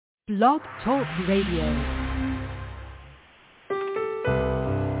Blog Talk Radio.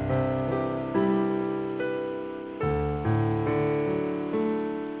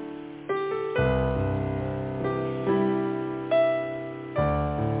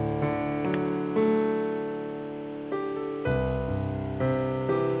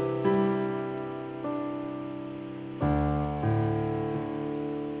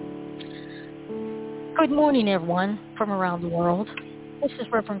 Good morning, everyone, from around the world. This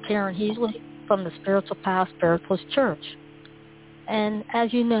is Reverend Karen Heasley from the Spiritual Path Spiritualist Church. And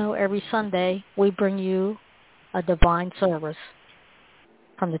as you know, every Sunday we bring you a divine service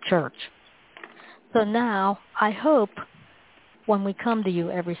from the church. So now, I hope when we come to you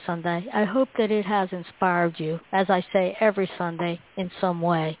every Sunday, I hope that it has inspired you, as I say every Sunday, in some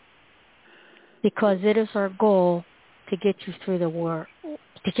way. Because it is our goal to get you through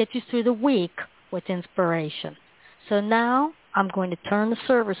the week with inspiration. So now I'm going to turn the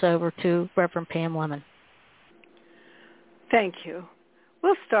service over to Reverend Pam Lemon. Thank you.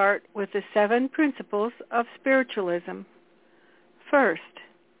 We'll start with the 7 principles of spiritualism. First,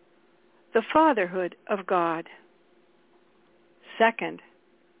 the fatherhood of God. Second,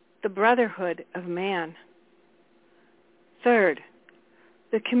 the brotherhood of man. Third,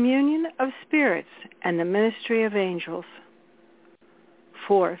 the communion of spirits and the ministry of angels.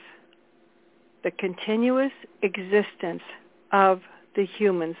 Fourth, the continuous existence of the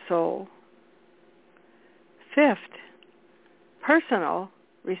human soul. Fifth, personal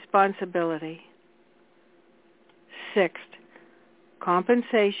responsibility. Sixth,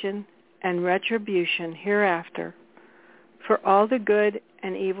 compensation and retribution hereafter for all the good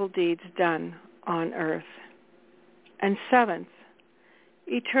and evil deeds done on earth. And seventh,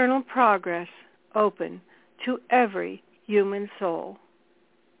 eternal progress open to every human soul.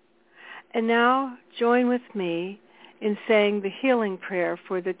 And now join with me in saying the healing prayer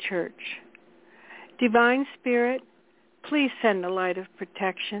for the church. Divine Spirit, please send the light of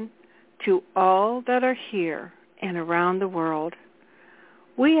protection to all that are here and around the world.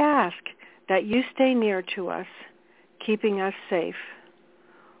 We ask that you stay near to us, keeping us safe.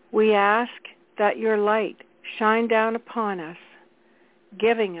 We ask that your light shine down upon us,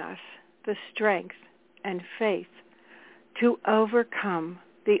 giving us the strength and faith to overcome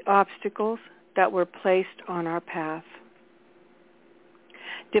the obstacles that were placed on our path.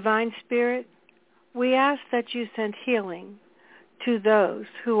 Divine Spirit, we ask that you send healing to those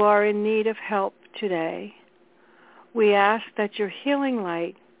who are in need of help today. We ask that your healing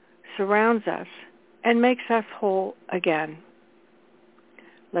light surrounds us and makes us whole again.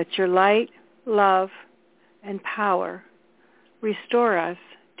 Let your light, love, and power restore us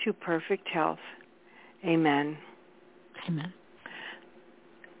to perfect health. Amen. Amen.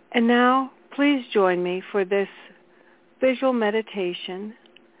 And now, please join me for this visual meditation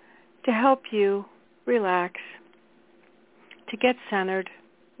to help you relax, to get centered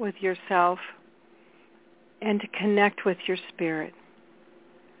with yourself, and to connect with your spirit.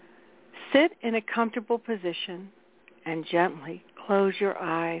 Sit in a comfortable position and gently close your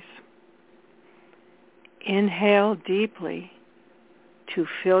eyes. Inhale deeply to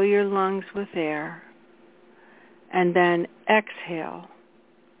fill your lungs with air, and then exhale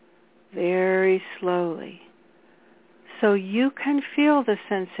very slowly so you can feel the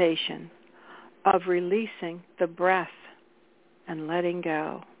sensation of releasing the breath and letting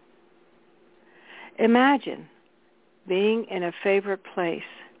go. Imagine being in a favorite place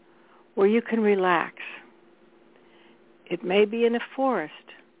where you can relax. It may be in a forest,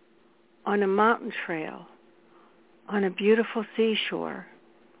 on a mountain trail, on a beautiful seashore,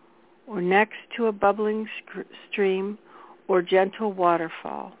 or next to a bubbling stream or gentle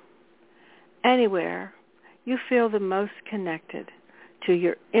waterfall. Anywhere you feel the most connected to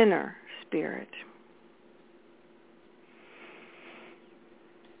your inner spirit.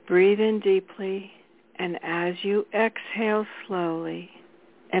 Breathe in deeply, and as you exhale slowly,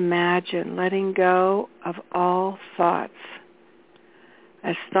 imagine letting go of all thoughts.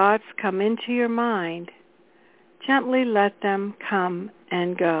 As thoughts come into your mind, gently let them come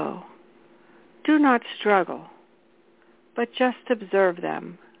and go. Do not struggle, but just observe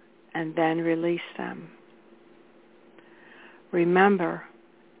them and then release them. Remember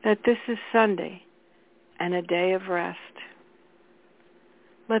that this is Sunday and a day of rest.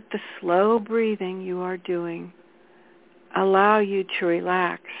 Let the slow breathing you are doing allow you to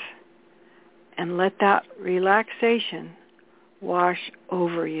relax, and let that relaxation wash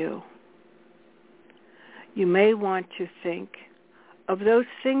over you. You may want to think of those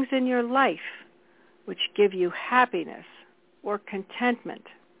things in your life which give you happiness or contentment.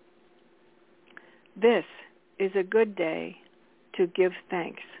 This is a good day to give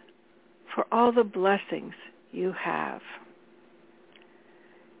thanks for all the blessings you have.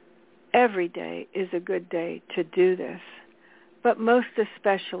 Every day is a good day to do this, but most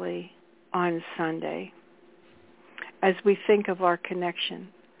especially on Sunday, as we think of our connection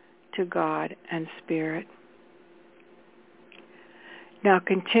to God and Spirit. Now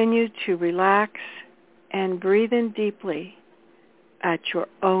continue to relax and breathe in deeply at your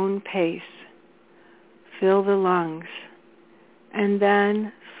own pace. Fill the lungs and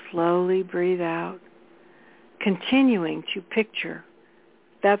then slowly breathe out, continuing to picture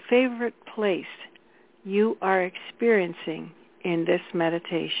that favorite place you are experiencing in this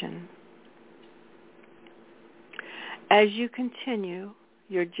meditation. As you continue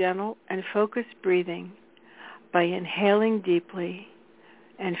your gentle and focused breathing by inhaling deeply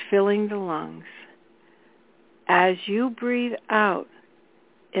and filling the lungs, as you breathe out,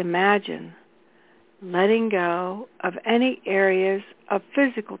 imagine letting go of any areas of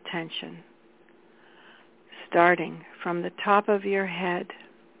physical tension, starting from the top of your head,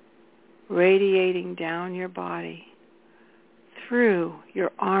 radiating down your body, through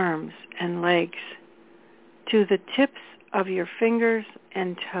your arms and legs, to the tips of your fingers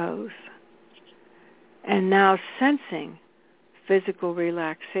and toes. And now sensing physical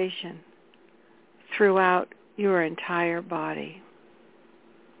relaxation throughout your entire body.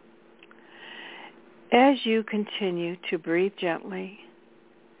 As you continue to breathe gently,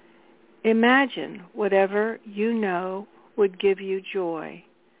 imagine whatever you know would give you joy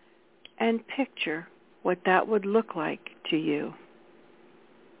and picture what that would look like to you.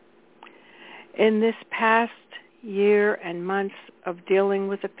 In this past year and months of dealing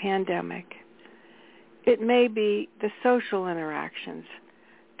with the pandemic, it may be the social interactions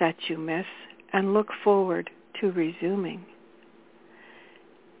that you miss and look forward to resuming.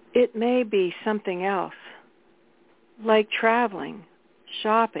 It may be something else, like traveling,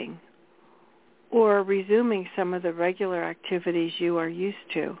 shopping, or resuming some of the regular activities you are used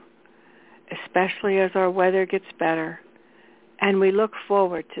to, especially as our weather gets better and we look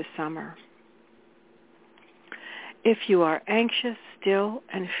forward to summer. If you are anxious still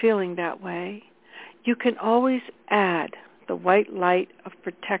and feeling that way, you can always add the white light of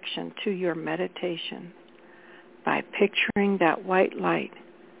protection to your meditation by picturing that white light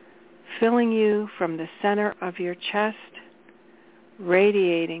filling you from the center of your chest,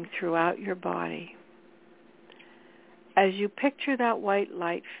 radiating throughout your body. As you picture that white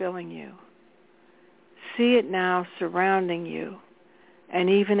light filling you, see it now surrounding you and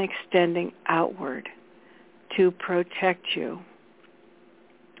even extending outward to protect you.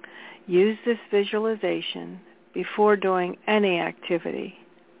 Use this visualization before doing any activity,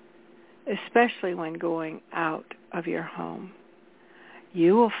 especially when going out of your home.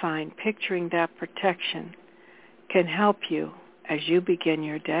 You will find picturing that protection can help you as you begin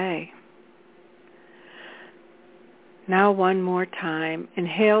your day. Now one more time,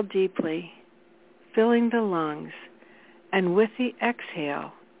 inhale deeply, filling the lungs, and with the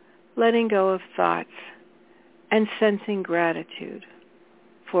exhale, letting go of thoughts and sensing gratitude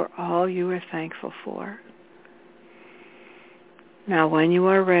for all you are thankful for. Now when you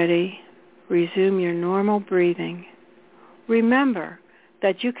are ready, resume your normal breathing. Remember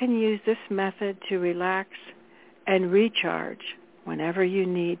that you can use this method to relax and recharge whenever you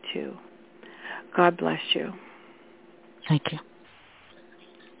need to. God bless you. Thank you.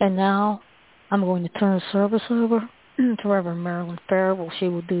 And now I'm going to turn the service over to Reverend Marilyn Fair. She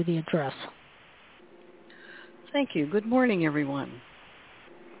will do the address. Thank you. Good morning, everyone.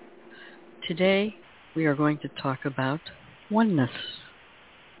 Today we are going to talk about oneness.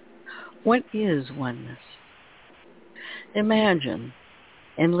 What is oneness? Imagine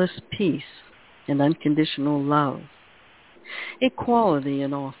endless peace and unconditional love, equality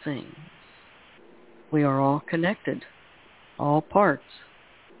in all things. We are all connected, all parts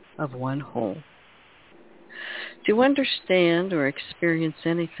of one whole. To understand or experience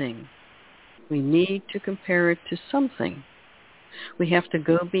anything, we need to compare it to something. We have to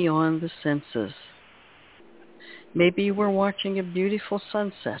go beyond the senses. Maybe you were watching a beautiful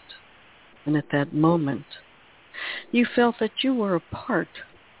sunset, and at that moment, you felt that you were a part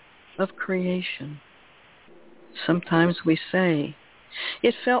of creation. Sometimes we say,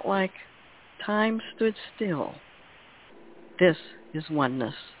 it felt like time stood still. This is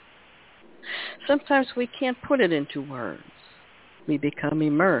oneness. Sometimes we can't put it into words. We become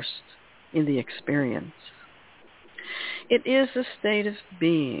immersed in the experience. It is a state of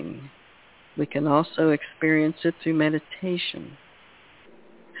being. We can also experience it through meditation.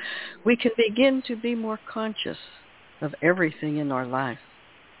 We can begin to be more conscious of everything in our life,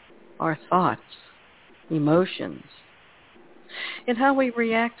 our thoughts, emotions. in how we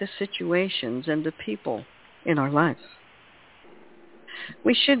react to situations and to people in our life.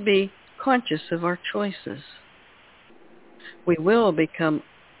 We should be conscious of our choices. We will become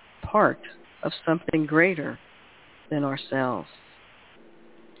part of something greater than ourselves.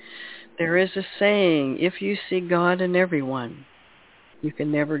 There is a saying, if you see God in everyone, you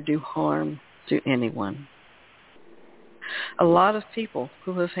can never do harm to anyone. A lot of people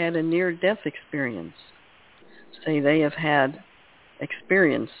who have had a near-death experience say they have had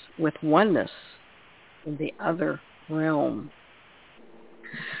experience with oneness in the other realm.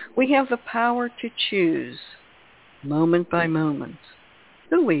 We have the power to choose, moment by moment,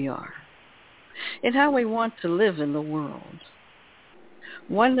 who we are and how we want to live in the world.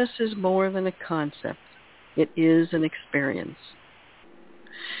 Oneness is more than a concept. It is an experience.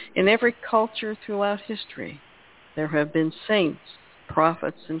 In every culture throughout history, there have been saints,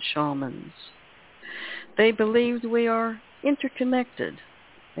 prophets, and shamans. They believed we are interconnected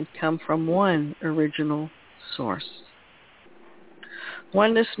and come from one original source.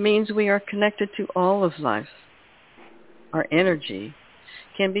 Oneness means we are connected to all of life. Our energy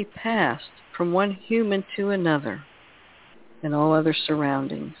can be passed from one human to another and all other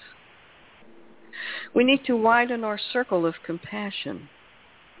surroundings. We need to widen our circle of compassion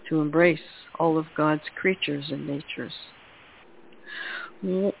to embrace all of God's creatures and natures.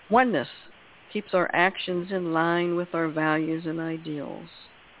 Oneness keeps our actions in line with our values and ideals.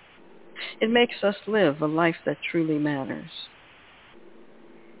 It makes us live a life that truly matters.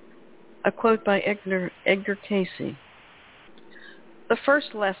 A quote by Edgar Cayce. The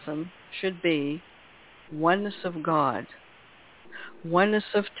first lesson should be oneness of God, oneness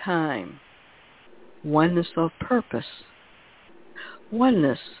of time, oneness of purpose,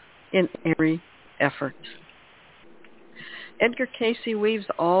 oneness in every effort. Edgar Cayce weaves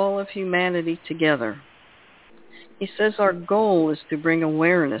all of humanity together. He says our goal is to bring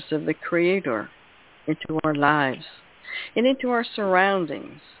awareness of the Creator into our lives and into our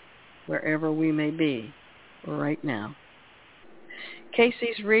surroundings, wherever we may be right now.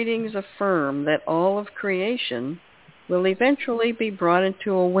 Cayce's readings affirm that all of creation will eventually be brought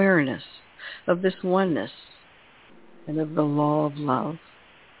into awareness of this oneness and of the law of love.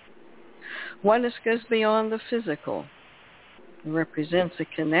 Oneness goes beyond the physical and represents a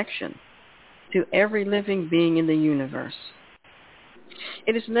connection to every living being in the universe.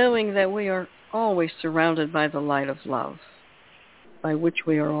 It is knowing that we are always surrounded by the light of love, by which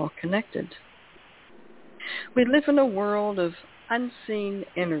we are all connected. We live in a world of unseen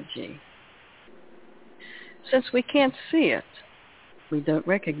energy. Since we can't see it, we don't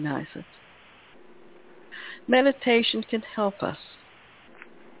recognize it. Meditation can help us.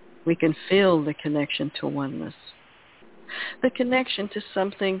 We can feel the connection to oneness, the connection to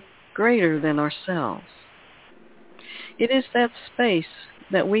something greater than ourselves. It is that space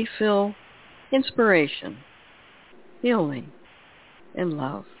that we feel inspiration, healing, and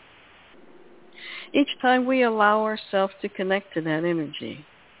love. Each time we allow ourselves to connect to that energy,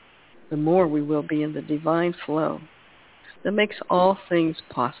 the more we will be in the divine flow that makes all things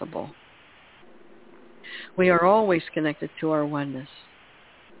possible. We are always connected to our oneness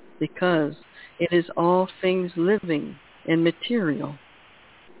because it is all things living and material.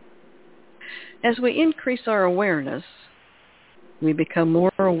 As we increase our awareness, we become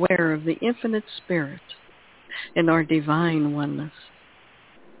more aware of the infinite spirit and our divine oneness.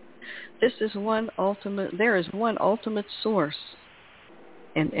 There is one ultimate source,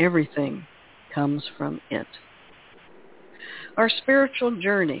 and everything comes from it. Our spiritual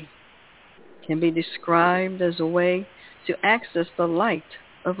journey can be described as a way to access the light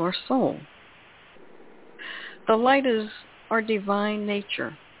of our soul. The light is our divine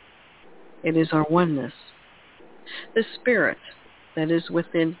nature. It is our oneness, the spirit that is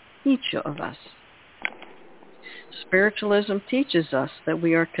within each of us. Spiritualism teaches us that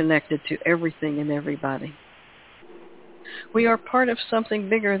we are connected to everything and everybody. We are part of something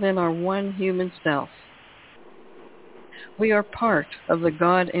bigger than our one human self. We are part of the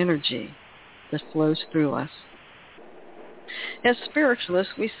God energy that flows through us. As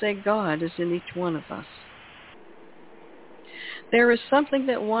spiritualists, we say God is in each one of us. There is something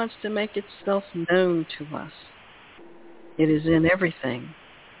that wants to make itself known to us. It is in everything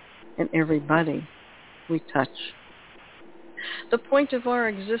and everybody we touch. The point of our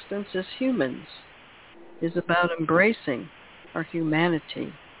existence as humans is about embracing our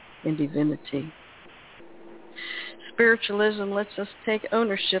humanity and divinity. Spiritualism lets us take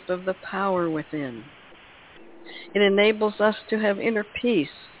ownership of the power within. It enables us to have inner peace,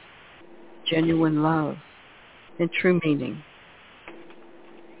 genuine love, and true meaning.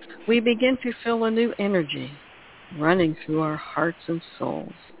 We begin to feel a new energy, running through our hearts and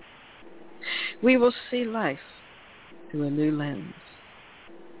souls. We will see life through a new lens.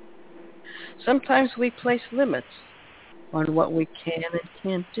 Sometimes we place limits on what we can and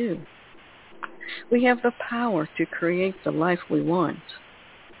can't do. We have the power to create the life we want.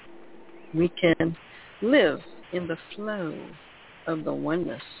 We can live in the flow of the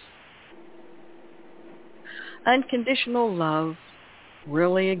oneness. Unconditional love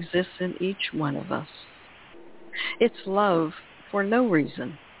really exists in each one of us. It's love for no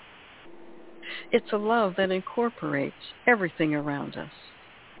reason. It's a love that incorporates everything around us,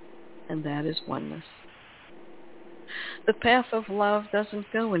 and that is oneness. The path of love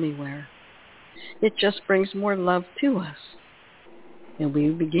doesn't go anywhere. It just brings more love to us, and we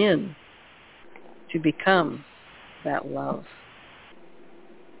begin to become that love.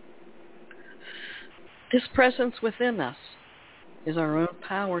 This presence within us is our own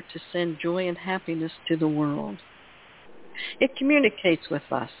power to send joy and happiness to the world. It communicates with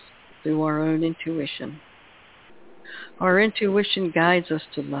us through our own intuition. Our intuition guides us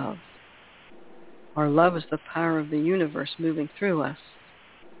to love. Our love is the power of the universe moving through us.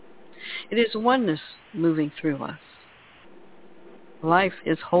 It is oneness moving through us. Life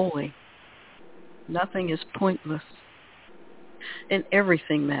is holy. Nothing is pointless. And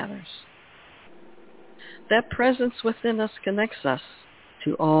everything matters. That presence within us connects us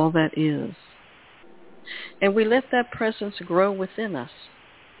to all that is. And we let that presence grow within us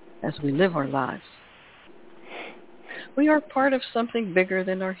as we live our lives. We are part of something bigger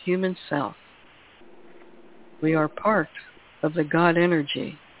than our human self. We are part of the God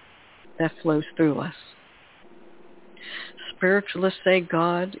energy that flows through us. Spiritualists say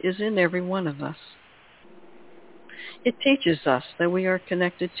God is in every one of us. It teaches us that we are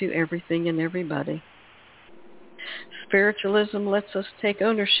connected to everything and everybody. Spiritualism lets us take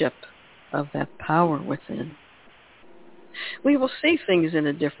ownership of that power within. We will see things in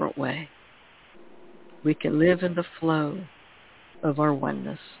a different way. We can live in the flow of our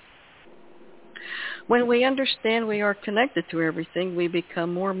oneness. When we understand we are connected to everything, we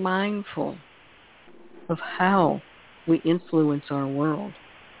become more mindful of how we influence our world.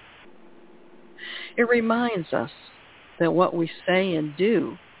 It reminds us that what we say and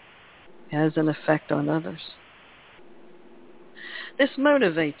do has an effect on others. This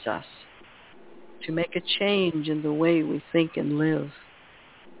motivates us to make a change in the way we think and live.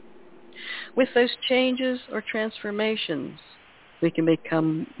 With those changes or transformations, we can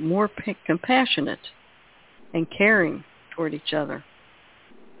become more compassionate and caring toward each other.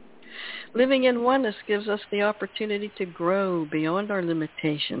 Living in oneness gives us the opportunity to grow beyond our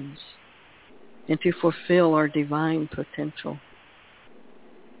limitations and to fulfill our divine potential.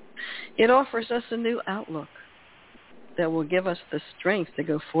 It offers us a new outlook that will give us the strength to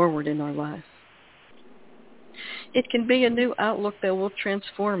go forward in our life. It can be a new outlook that will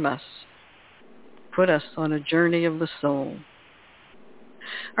transform us, put us on a journey of the soul.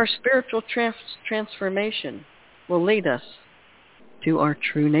 Our spiritual transformation will lead us to our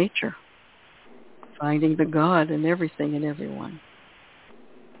true nature, finding the God in everything and everyone.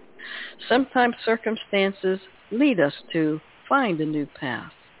 Sometimes circumstances lead us to find a new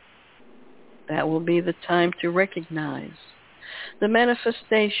path. That will be the time to recognize the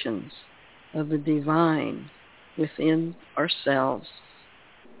manifestations of the divine within ourselves.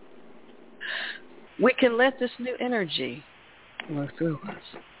 We can let this new energy flow through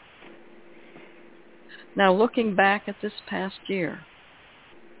us. Now, looking back at this past year,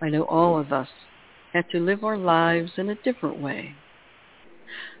 I know all of us had to live our lives in a different way.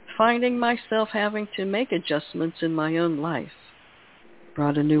 Finding myself having to make adjustments in my own life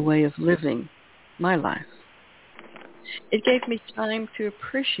brought a new way of living my life. It gave me time to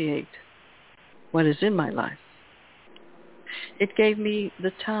appreciate what is in my life. It gave me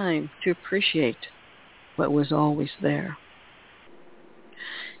the time to appreciate what was always there.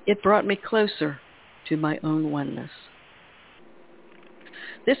 It brought me closer to my own oneness.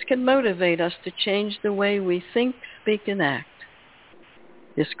 This can motivate us to change the way we think, speak, and act.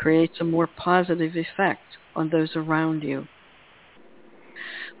 This creates a more positive effect on those around you.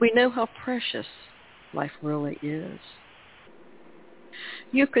 We know how precious life really is.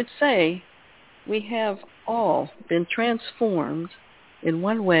 You could say we have all been transformed in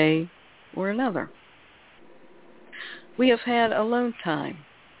one way or another. We have had alone time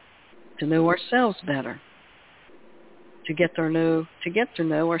to know ourselves better, to get to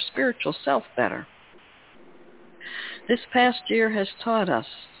know our spiritual self better. This past year has taught us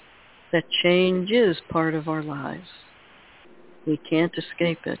that change is part of our lives. We can't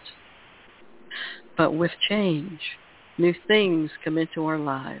escape it. But with change, new things come into our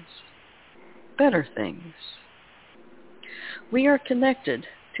lives, better things, We are connected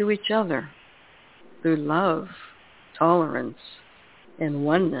to each other through love, tolerance, and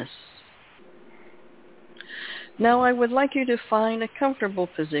oneness. Now I would like you to find a comfortable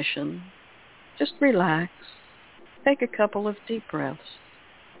position. Just relax, take a couple of deep breaths,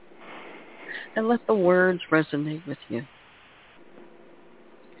 and let the words resonate with you.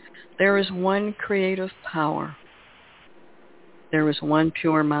 There is one creative power. There is one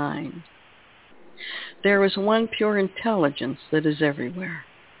pure mind. There is one pure intelligence that is everywhere.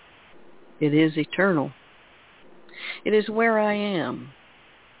 It is eternal. It is where I am.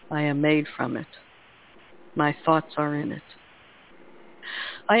 I am made from it. My thoughts are in it.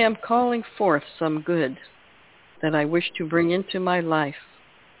 I am calling forth some good that I wish to bring into my life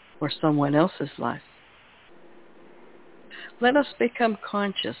or someone else's life. Let us become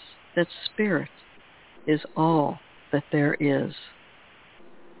conscious that spirit is all that there is.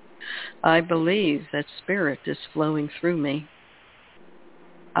 I believe that spirit is flowing through me.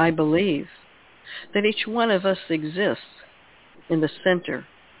 I believe that each one of us exists in the center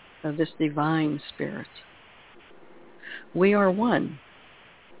of this divine spirit. We are one.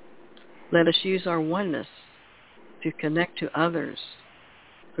 Let us use our oneness to connect to others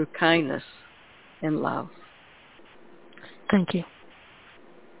through kindness and love. Thank you.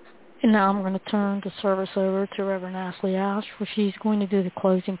 And now I'm going to turn the service over to Reverend Ashley Ash, where she's going to do the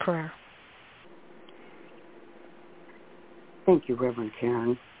closing prayer. Thank you, Reverend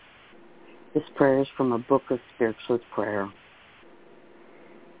Karen. This prayer is from a book of Spiritualist prayer.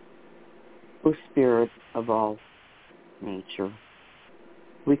 O Spirit of all nature,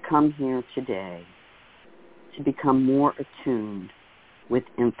 we come here today to become more attuned with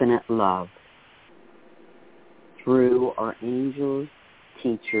infinite love. Through our angels,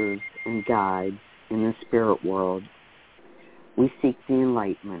 teachers, and guides in the spirit world, we seek the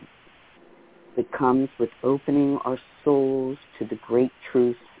enlightenment that comes with opening our souls to the great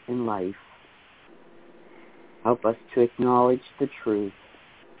truths in life. Help us to acknowledge the truth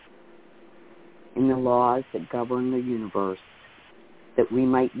in the laws that govern the universe, that we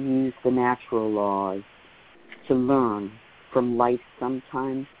might use the natural laws to learn from life's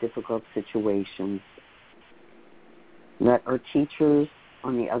sometimes difficult situations. Let our teachers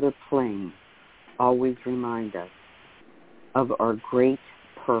on the other plane always remind us of our great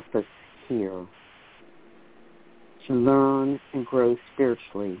purpose here, to learn and grow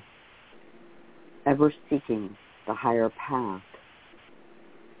spiritually, ever seeking the higher path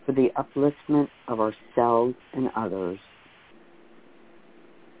for the upliftment of ourselves and others.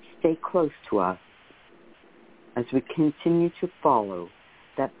 Stay close to us as we continue to follow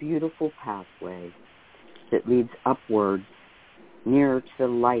that beautiful pathway that leads upwards nearer to the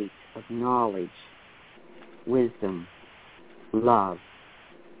light of knowledge, wisdom, love,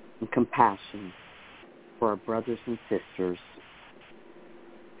 and compassion for our brothers and sisters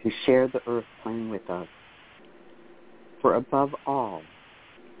who share the earth plane with us. For above all,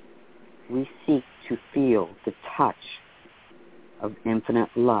 we seek to feel the touch of infinite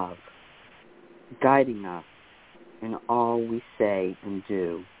love, guiding us in all we say and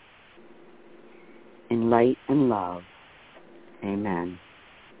do. In light and love, amen.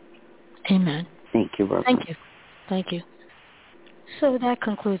 Amen. Thank you, Reverend. Thank you. Thank you. So that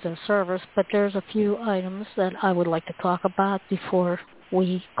concludes our service, but there's a few items that I would like to talk about before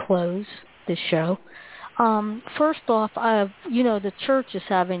we close the show. First off, the church is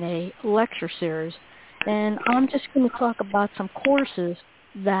having a lecture series, and I'm just going to talk about some courses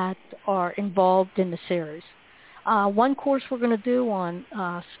that are involved in the series. One course we're going to do on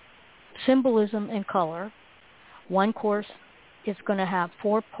symbolism and color. One course is going to have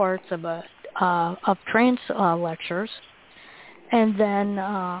 4 parts of trance lectures. And then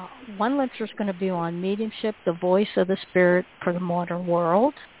one lecture is going to be on mediumship, the voice of the spirit for the modern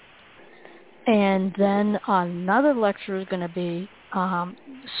world. And then another lecture is going to be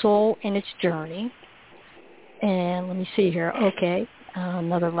soul in its journey. And let me see here. Okay.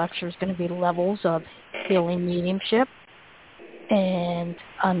 Another lecture is going to be levels of healing mediumship. And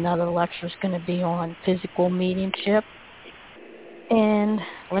another lecture is going to be on physical mediumship. And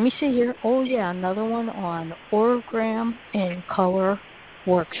let me see here. Oh, yeah, another one on orogram and color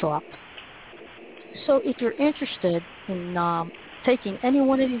workshop. So if you're interested in taking any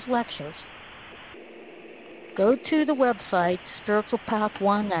one of these lectures, go to the website,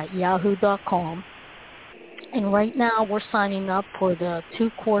 spiritualpath1@yahoo.com. And right now we're signing up for the 2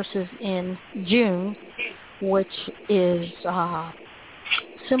 courses in June, which is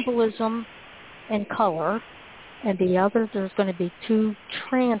symbolism and color. And the other, there's going to be 2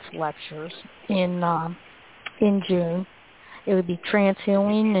 trance lectures in June. It would be trance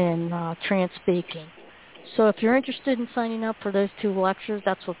healing and trance speaking. So if you're interested in signing up for those 2 lectures,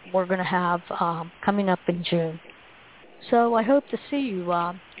 that's what we're going to have coming up in June. So I hope to see you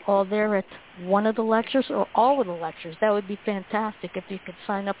all there at one of the lectures or all of the lectures. That would be fantastic if you could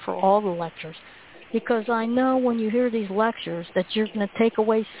sign up for all the lectures, because I know when you hear these lectures that you're going to take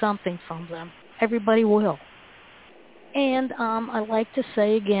away something from them. Everybody will. And I'd like to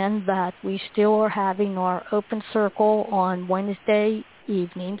say again that we still are having our open circle on Wednesday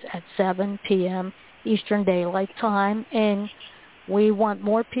evenings at 7 p.m. Eastern Daylight Time, and we want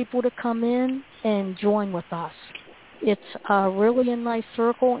more people to come in and join with us. It's really a nice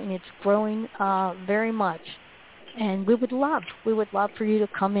circle, and it's growing very much. And we would love for you to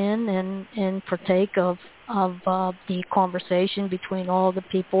come in and partake of the conversation between all the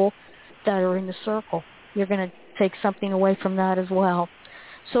people that are in the circle. You're going to take something away from that as well.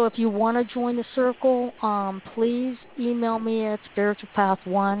 So if you want to join the circle, please email me at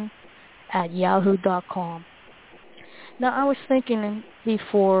spiritualpath1@yahoo.com. Now, I was thinking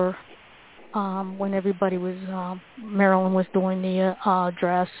before when everybody was, Marilyn was doing the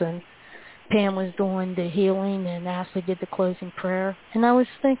address and Pam was doing the healing and Ashley did the closing prayer. And I was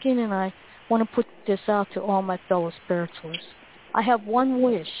thinking, and I want to put this out to all my fellow spiritualists. I have one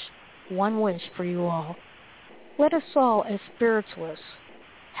wish for you all. Let us all, as spiritualists,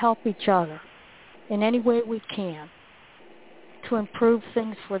 help each other in any way we can to improve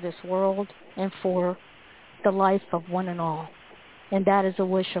things for this world and for the life of one and all. And that is a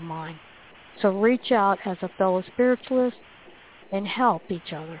wish of mine. So reach out as a fellow spiritualist and help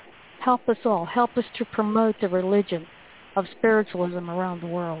each other. Help us all. Help us to promote the religion of spiritualism around the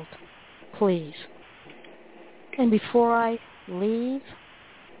world. Please. And before I leave,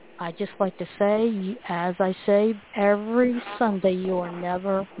 I'd just like to say, as I say every Sunday, you are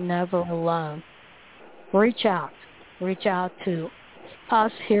never, never alone. Reach out. Reach out to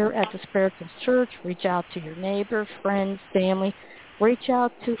us here at the Spiritualist Church. Reach out to your neighbors, friends, family. Reach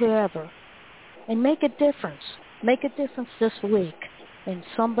out to whoever. And make a difference. Make a difference this week in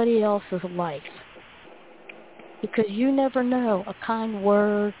somebody else's life. Because you never know, a kind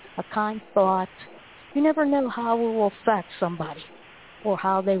word, a kind thought, you never know how it will affect somebody or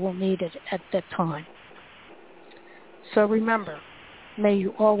how they will need it at that time. So remember, may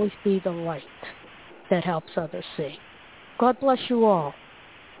you always be the light that helps others see. God bless you all.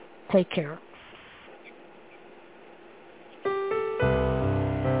 Take care.